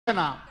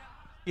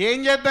ఏం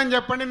చేద్దాం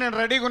చెప్పండి, నేను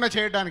రెడీగా ఉన్నా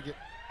చేయడానికి.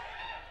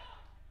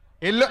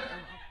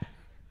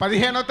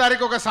 15వ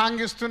తారీఖు ఒక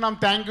సాంగ్ ఇస్తున్నాం,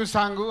 థ్యాంక్ యూ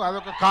సాంగ్.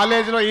 అదొక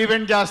కాలేజీలో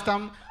ఈవెంట్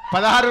చేస్తాం.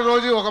 16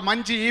 రోజు ఒక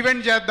మంచి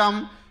ఈవెంట్ చేద్దాం.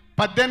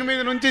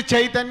 18 నుంచి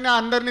చైతన్య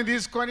అందరినీ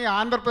తీసుకొని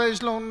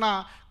ఆంధ్రప్రదేశ్లో ఉన్న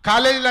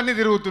కాలేజీలన్నీ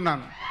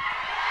తిరుగుతున్నాను.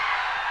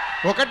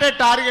 ఒకటే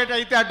టార్గెట్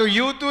అయితే అటు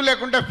యూత్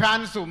లేకుంటే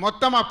ఫ్యాన్స్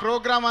మొత్తం ఆ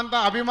ప్రోగ్రామ్ అంతా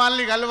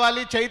అభిమానులు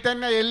కలవాలి.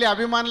 చైతన్య వెళ్ళి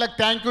అభిమానులకు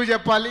థ్యాంక్ యూ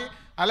చెప్పాలి,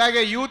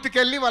 అలాగే యూత్కి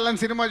వెళ్ళి వాళ్ళని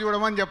సినిమా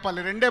చూడమని చెప్పాలి.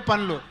 రెండే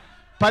పనులు.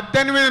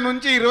 18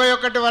 నుంచి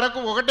 21 వరకు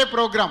ఒకటే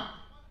ప్రోగ్రాం.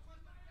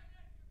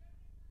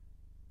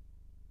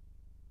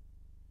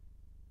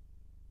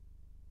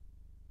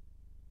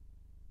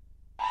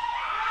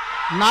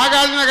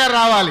 నాగార్జున గారు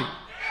రావాలి,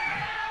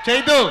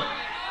 చైతు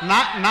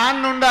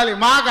నాన్న ఉండాలి.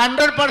 మాకు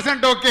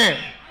 100% ఓకే.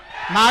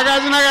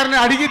 నాగార్జున గారిని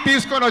అడిగి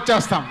తీసుకొని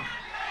వచ్చేస్తాం.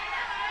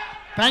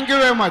 Thank you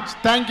very much.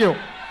 Thank you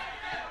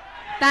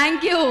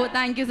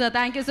sir,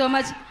 thank you so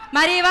much.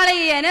 మరి ఇవాళ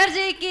ఈ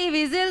ఎనర్జీకి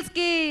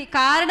విజిల్స్కి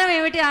కారణం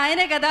ఏమిటి?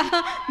 ఆయనే కదా.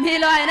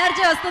 మీలో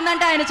ఎనర్జీ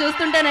వస్తుందంటే ఆయన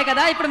చూస్తుంటేనే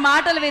కదా. ఇప్పుడు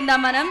మాటలు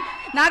విందాం మనం.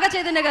 నాగ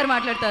చైతన్య గారు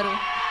మాట్లాడతారు.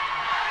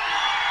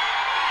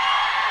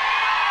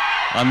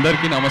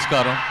 అందరికీ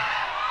నమస్కారం.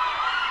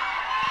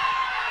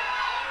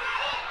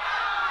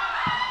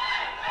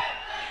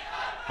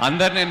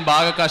 అందరు నేను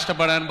బాగా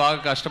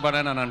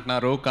కష్టపడాను అని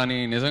అంటున్నారు, కానీ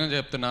నిజంగా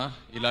చెప్తున్నా,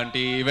 ఇలాంటి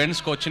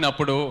ఈవెంట్స్కి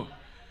వచ్చినప్పుడు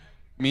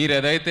మీరు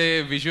ఏదైతే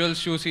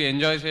విజువల్స్ చూసి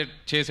ఎంజాయ్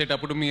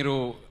చేసేటప్పుడు మీరు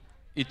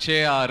ఇచ్చే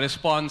ఆ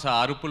రెస్పాన్స్, ఆ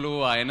అరుపులు,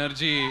 ఆ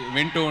ఎనర్జీ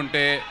వింటూ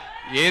ఉంటే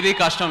ఏది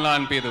కష్టంలా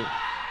అనిపించదు.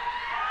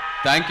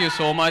 థ్యాంక్ యూ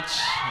సో మచ్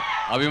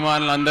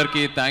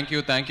అభిమానులందరికీ.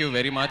 థ్యాంక్ యూ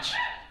వెరీ మచ్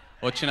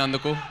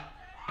వచ్చినందుకు.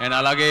 అండ్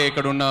అలాగే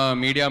ఇక్కడ ఉన్న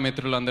మీడియా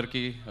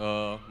మిత్రులందరికీ,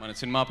 మన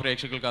సినిమా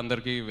ప్రేక్షకులకి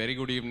అందరికీ very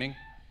good evening.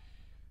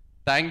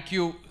 Thank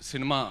you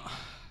cinema.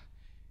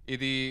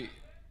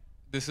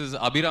 This is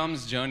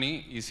Abhiram's journey.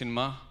 ఈ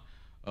సినిమా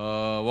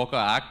ఒక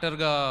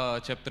యాక్టర్గా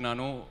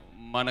చెప్తున్నాను,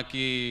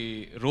 మనకి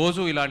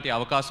రోజు ఇలాంటి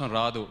అవకాశం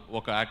రాదు.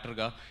 ఒక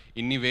యాక్టర్గా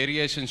ఇన్ని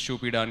వేరియేషన్స్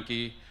చూపించడానికి,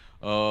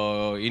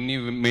 ఇన్ని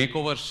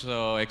మేకోవర్స్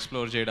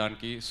ఎక్స్ప్లోర్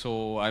చేయడానికి. So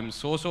I'm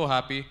so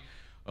happy.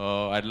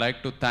 I'd like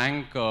to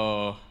thank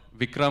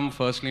Vikram,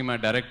 firstly my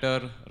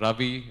director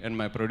Ravi and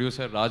my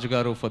producer రాజు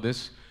గారు ఫర్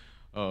దిస్.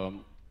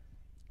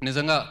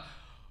 నిజంగా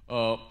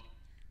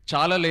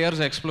చాలా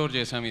లేయర్స్ ఎక్స్ప్లోర్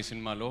చేశాం ఈ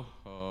సినిమాలో.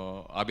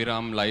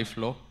 అభిరామ్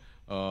లైఫ్లో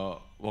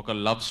ఒక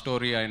లవ్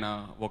స్టోరీ అయినా,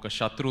 ఒక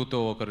శత్రువుతో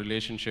ఒక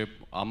రిలేషన్షిప్,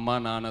 అమ్మ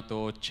నాన్నతో,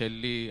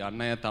 చెల్లి,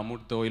 అన్నయ్య,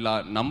 తమ్ముడితో, ఇలా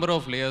నంబర్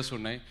ఆఫ్ లేయర్స్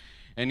ఉన్నాయి.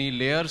 అండ్ ఈ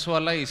లేయర్స్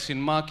వల్ల ఈ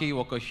సినిమాకి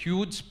ఒక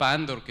హ్యూజ్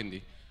స్పాన్ దొరికింది.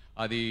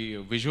 అది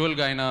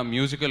విజువల్గా అయినా,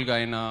 మ్యూజికల్గా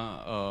అయినా,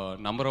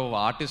 నంబర్ ఆఫ్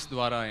ఆర్టిస్ట్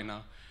ద్వారా అయినా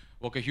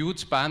ఒక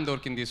హ్యూజ్ స్పాన్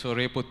దొరికింది. సో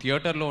రేపు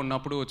థియేటర్లో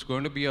ఉన్నప్పుడు it's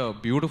going to be a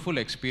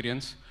beautiful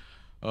experience.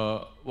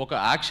 ఒక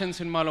యాక్షన్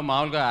సినిమాలో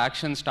మామూలుగా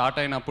యాక్షన్ స్టార్ట్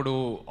అయినప్పుడు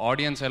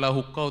ఆడియన్స్ ఎలా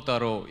హుక్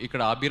అవుతారో,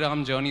 ఇక్కడ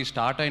అభిరామ్ జర్నీ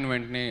స్టార్ట్ అయిన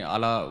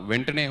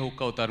వెంటనే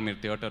హుక్ అవుతారు మీరు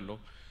థియేటర్లో.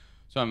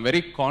 So I'm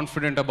very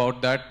confident about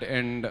that.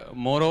 And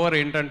more over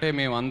ఏంటంటే,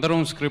 మేము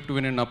అందరం స్క్రిప్ట్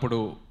వినినప్పుడు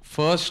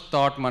ఫస్ట్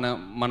థాట్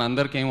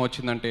మనందరికీ ఏం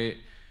వచ్చిందంటే,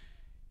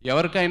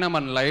 ఎవరికైనా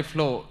మన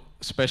లైఫ్లో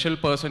స్పెషల్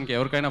పర్సన్కి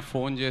ఎవరికైనా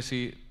ఫోన్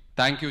చేసి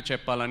థ్యాంక్ యూ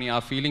చెప్పాలని ఆ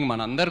ఫీలింగ్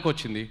మనందరికి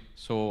వచ్చింది.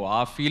 సో ఆ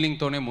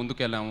ఫీలింగ్తోనే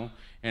ముందుకెళ్ళాము.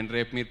 అండ్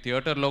రేపు మీరు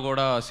థియేటర్లో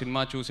కూడా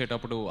సినిమా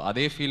చూసేటప్పుడు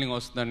అదే ఫీలింగ్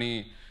వస్తుందని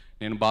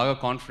నేను బాగా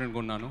కాన్ఫిడెంట్గా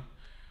ఉన్నాను.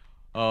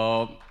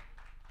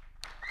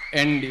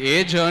 అండ్ ఏ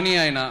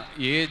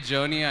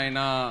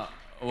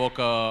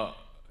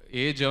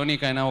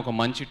జర్నీకైనా ఒక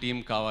మంచి టీం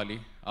కావాలి.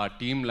 ఆ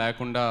టీం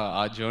లేకుండా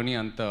ఆ జర్నీ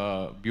అంత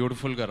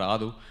బ్యూటిఫుల్గా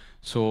రాదు.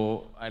 So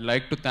I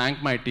like to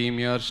thank my team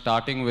here,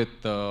 starting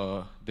with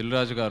Dil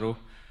Raju గారు,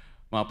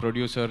 మా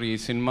ప్రొడ్యూసర్. ఈ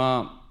సినిమా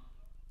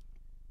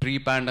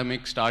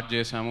ప్రీ-పాండమిక్ స్టార్ట్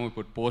చేసాము,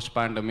 ఇప్పుడు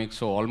పోస్ట్-పాండమిక్.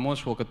 సో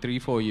ఆల్మోస్ట్ ఒక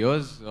 3-4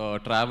 years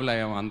ట్రావెల్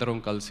అయ్యాము అందరం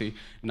కలిసి.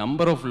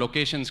 నంబర్ ఆఫ్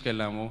లొకేషన్స్కి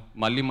వెళ్ళాము,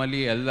 మళ్ళీ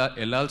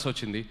వెళ్ళాల్సి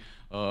వచ్చింది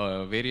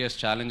వేరియస్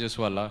ఛాలెంజెస్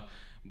వల్ల.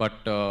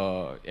 బట్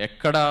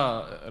ఎక్కడ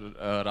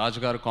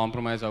రాజుగారు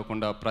కాంప్రమైజ్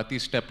అవ్వకుండా ప్రతి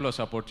స్టెప్లో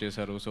సపోర్ట్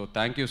చేశారు. So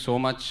thank you so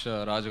much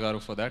రాజుగారు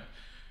for that.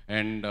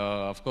 And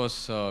of course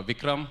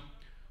Vikram,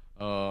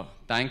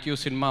 thank you.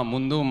 Cinema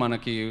ముందు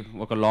మనకి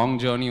ఒక లాంగ్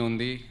జర్నీ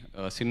ఉంది,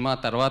 సినిమా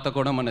తర్వాత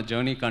కూడా మన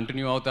జర్నీ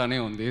కంటిన్యూ అవుతానే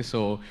ఉంది. So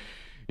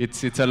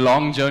it's a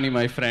long journey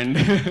my friend.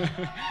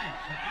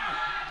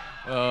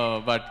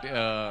 But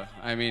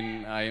I mean,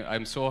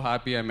 I'm so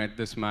happy I met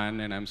this man,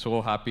 and I'm so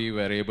happy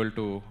we're able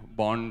to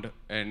bond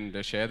and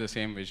share the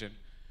same vision.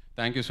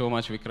 Thank you so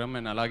much Vikram.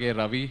 And alage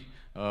Ravi,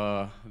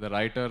 the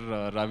writer,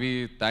 Ravi,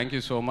 thank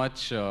you so much.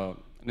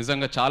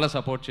 Nizanga chala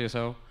support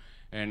chesavu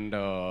and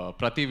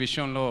prati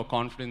vishyanlo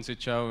confidence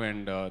ichavu,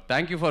 and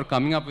thank you for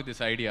coming up with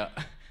this idea.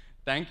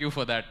 Thank you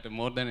for that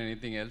more than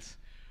anything else.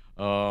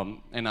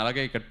 And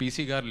alage ikkada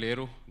PC garu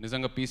leru.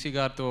 Nizanga PC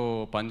gartho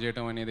pani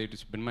cheyadam anedi it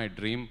has been my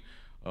dream.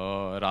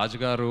 Raj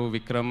garu,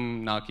 Vikram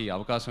naaki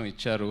avakasam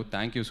icharu.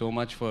 Thank you so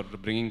much for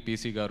bringing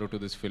PC garu to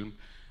this film.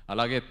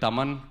 Alage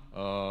Taman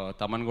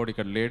godu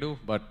ikkada ledu,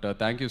 but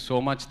thank you so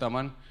much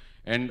Taman.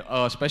 And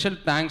special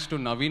thanks to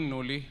Naveen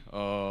Noli,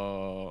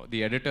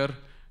 the editor.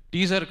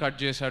 Teaser cut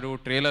చేశాడు,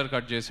 trailer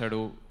cut చేశాడు,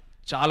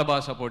 చాలా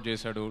బాగా support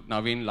చేశాడు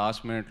Naveen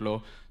last మినిట్లో.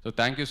 So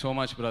thank you so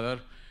much brother.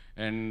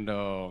 And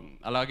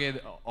అలాగే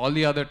all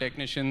the other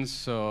technicians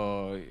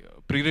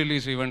pre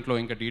release ఈవెంట్లో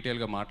ఇంకా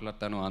డీటెయిల్గా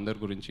మాట్లాడతాను అందరి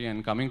గురించి.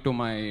 And coming to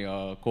my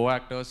co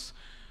actors,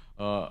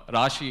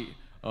 రాశి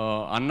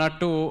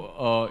అన్నట్టు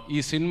ఈ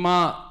సినిమా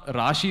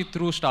రాశి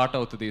త్రూ స్టార్ట్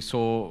అవుతుంది. సో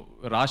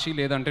రాశి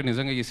లేదంటే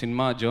నిజంగా ఈ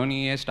సినిమా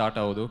జర్నీయే స్టార్ట్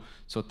అవ్వదు.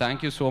 So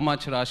thank you so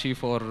much రాశి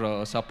ఫర్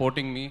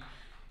సపోర్టింగ్ మీ.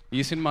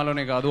 ఈ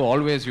సినిమాలోనే కాదు,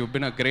 always you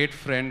been a great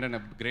friend and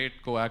a great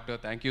co actor.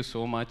 Thank you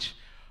so much.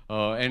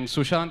 And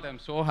Sushant,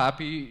 I'm so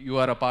happy you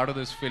are a part of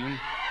this film.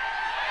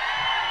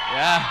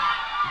 Yeah,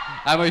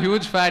 I'm a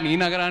huge fan. ఈ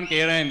నగరానికి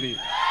ఏరైంది,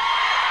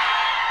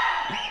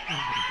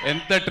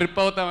 ఎంత trip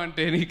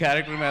అవుతామంటే నీ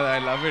character మీద. I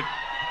love it.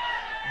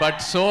 But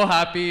so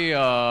happy,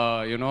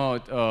 you know,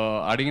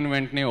 అడిగిన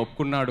వెంటనే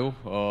ఒప్పుకున్నాడు.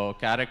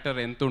 Character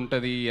ఎంత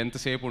ఉంటుంది,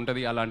 ఎంతసేపు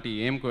ఉంటుంది, అలాంటి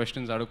ఏం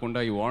క్వశ్చన్స్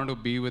అడగకుండా you want to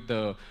be with the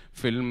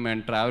film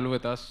and travel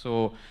with us. So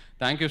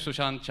thank you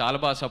Sushant, చాలా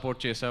బాగా సపోర్ట్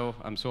చేసావు.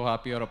 I'm so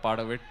happy you're a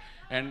part of it.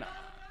 And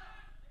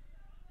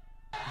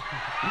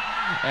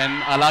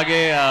అలాగే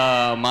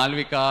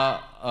మాల్విక,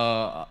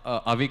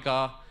 అవిక,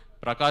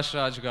 ప్రకాష్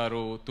రాజ్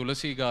గారు,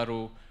 తులసి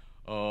గారు,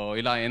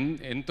 ఇలా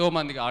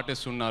ఎంతోమంది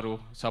ఆర్టిస్ట్ ఉన్నారు,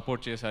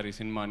 సపోర్ట్ చేశారు ఈ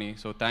సినిమాని.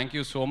 So thank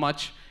you so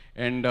much.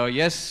 And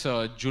yes,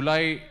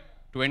 July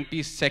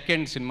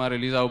 22 cinema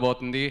release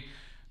అవబోతుంది.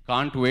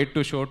 Can't wait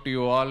to show to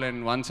you all.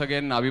 And once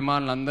again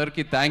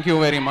అభిమానులందరికీ థ్యాంక్ యూ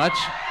వెరీ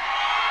మచ్.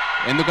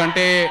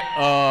 ఎందుకంటే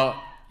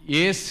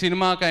ఏ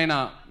సినిమాకైనా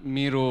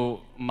మీరు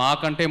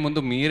మాకంటే ముందు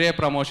మీరే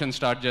ప్రమోషన్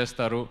స్టార్ట్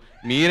చేస్తారు,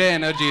 మీరే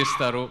ఎనర్జీ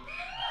ఇస్తారు.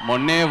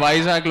 మొన్నే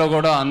వైజాగ్లో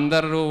కూడా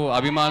అందరూ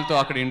అభిమానులతో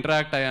అక్కడ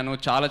ఇంటరాక్ట్ అయ్యాను,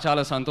 చాలా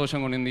చాలా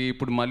సంతోషంగా ఉండింది.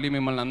 ఇప్పుడు మళ్ళీ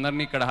మిమ్మల్ని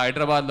అందరినీ ఇక్కడ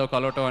హైదరాబాద్లో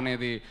కలవటం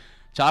అనేది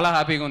చాలా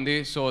హ్యాపీగా ఉంది.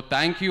 So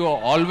thank you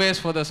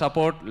always for the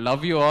support.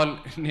 Love you all.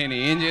 నేను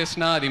ఏం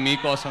చేసినా అది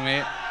మీకోసమే.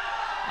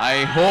 I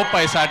hope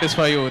I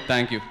satisfy you.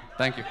 Thank you.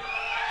 Thank you.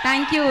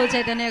 Thank you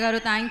Chaitanya గారు,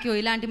 థ్యాంక్ యూ.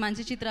 ఇలాంటి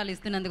మంచి చిత్రాలు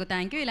ఇస్తున్నందుకు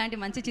థ్యాంక్ యూ. ఇలాంటి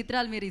మంచి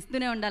చిత్రాలు మీరు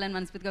ఇస్తూనే ఉండాలని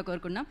మనస్ఫూర్తిగా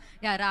కోరుకున్నాం.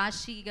 యా,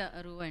 రాశి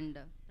గారు అండ్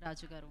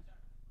రాజు గారు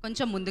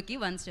కొంచెం ముందుకి,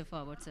 1 స్టెప్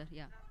ఫార్వర్డ్ సార్.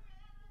 యా,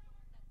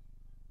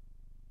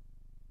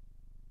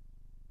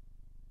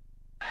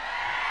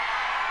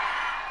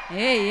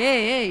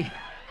 ఏయ్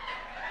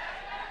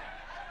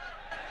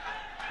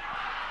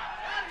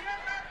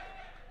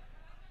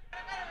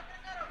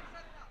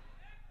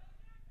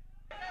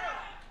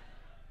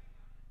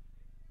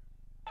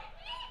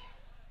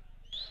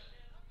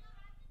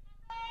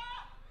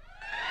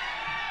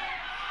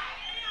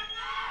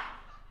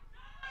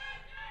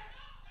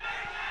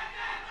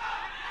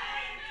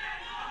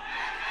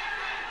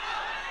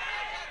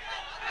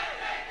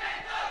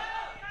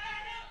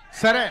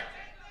సరే,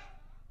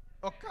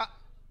 ఒక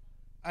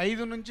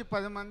 5 నుంచి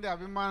 10 మంది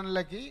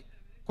అభిమానులకి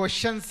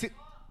క్వశ్చన్స్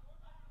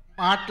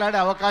మాట్లాడే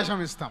అవకాశం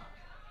ఇస్తాం.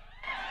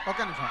 ఒక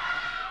నిమిషం.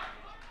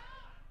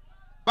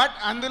 బట్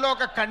అందులో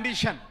ఒక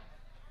కండిషన్,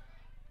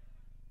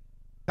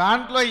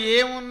 దాంట్లో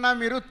ఏమున్నా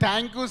మీరు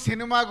థ్యాంక్ యూ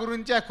సినిమా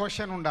గురించి ఆ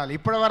క్వశ్చన్ ఉండాలి.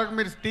 ఇప్పటి వరకు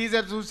మీరు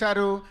టీజర్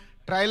చూశారు,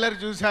 ట్రైలర్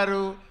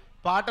చూశారు,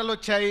 పాటలు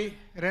వచ్చాయి,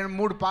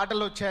 2-3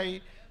 పాటలు వచ్చాయి.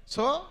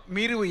 సో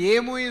మీరు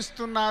ఏమి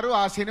ఇస్తున్నారు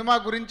ఆ సినిమా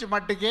గురించి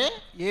మట్టుకే,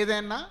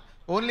 ఏదైనా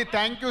ఓన్లీ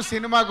థ్యాంక్ యూ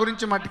సినిమా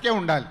గురించి మట్టుకే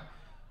ఉండాలి.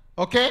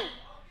 Okay?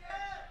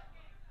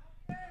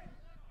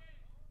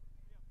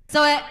 So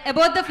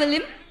about the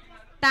film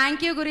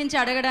thank you గురించి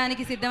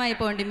అడగడానికి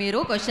సిద్ధమైపోండి. మీరు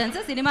క్వశ్చన్స్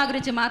సినిమా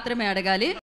గురించి మాత్రమే అడగాలి.